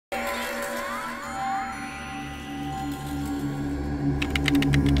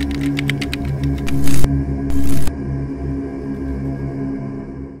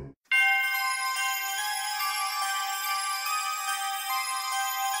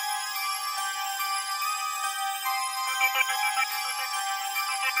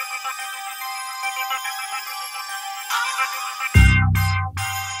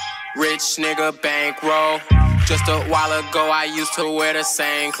Rich nigga bankroll. Just a while ago I used to wear the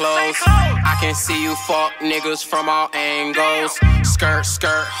same clothes. I can see you fuck niggas from all angles. Skirt,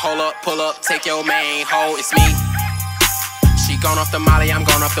 skirt, hold up, pull up, take your main hoe. It's me. She gone off the molly, I'm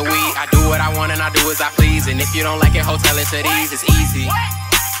gone off the weed. I do what I want and I do as I please. And if you don't like it, hotel it to these, it's easy.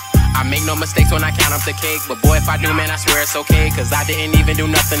 I make no mistakes when I count up the cake. But boy, if I do, man, I swear it's okay. Cause I didn't even do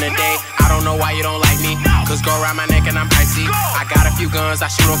nothing today. I don't know why you don't like me. Cause go around my neck and I'm icy. I got a few guns, I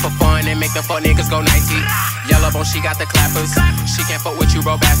shoot them for fun and make the fuck niggas go nicey. Yellow bone, she got the clappers. She can't fuck with you,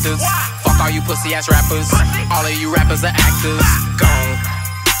 bro bastards. Fuck all you pussy ass rappers. All of you rappers are actors. Gone.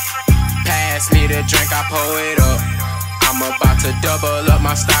 Pass me the drink, I pour it up. I'm about to double up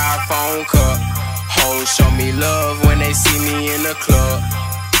my styrofoam cup. Hoes show me love when they see me in the club.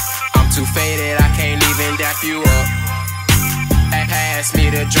 Too faded, I can't even dap you up. Pass me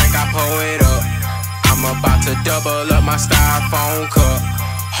the drink, I pour it up. I'm about to double up my styrofoam cup.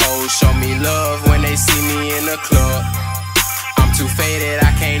 Hoes show me love when they see me in the club. I'm too faded,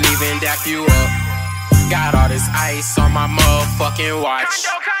 I can't even dap you up. Got all this ice on my motherfucking watch.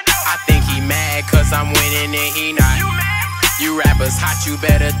 I think he mad cause I'm winning and he not. You rappers hot, you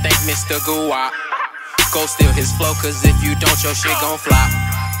better thank Mr. Guwap. Go steal his flow cause if you don't, your shit gon' flop.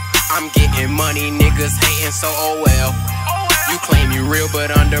 I'm getting money, niggas hating, so oh well. You claim you real,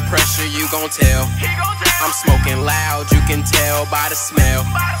 but under pressure you gon' tell. I'm smoking loud, you can tell by the smell.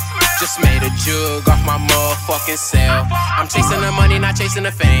 Just made a jug off my motherfucking cell. I'm chasing the money, not chasing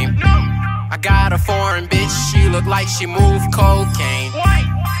the fame. I got a foreign bitch, she look like she moved cocaine.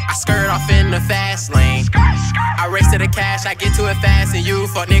 I skirt off in the fast lane. I race to the cash, I get to it fast, and you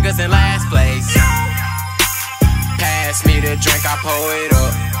fuck niggas in last place. Pass me the drink, I pour it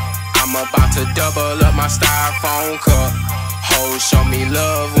up. I'm about to double up my styrofoam cup. Hoes show me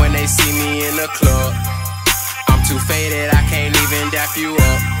love when they see me in the club. I'm too faded, I can't even dap you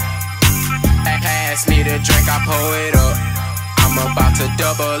up. Pass me the drink, I pour it up. I'm about to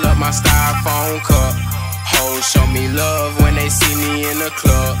double up my styrofoam cup. Hoes show me love when they see me in the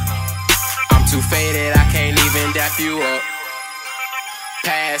club. I'm too faded, I can't even dap you up.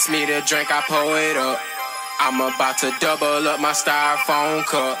 Pass me the drink, I pour it up. I'm about to double up my styrofoam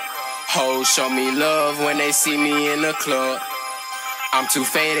cup. Hoes show me love when they see me in the club. I'm too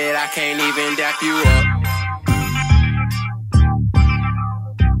faded, I can't even dap you up.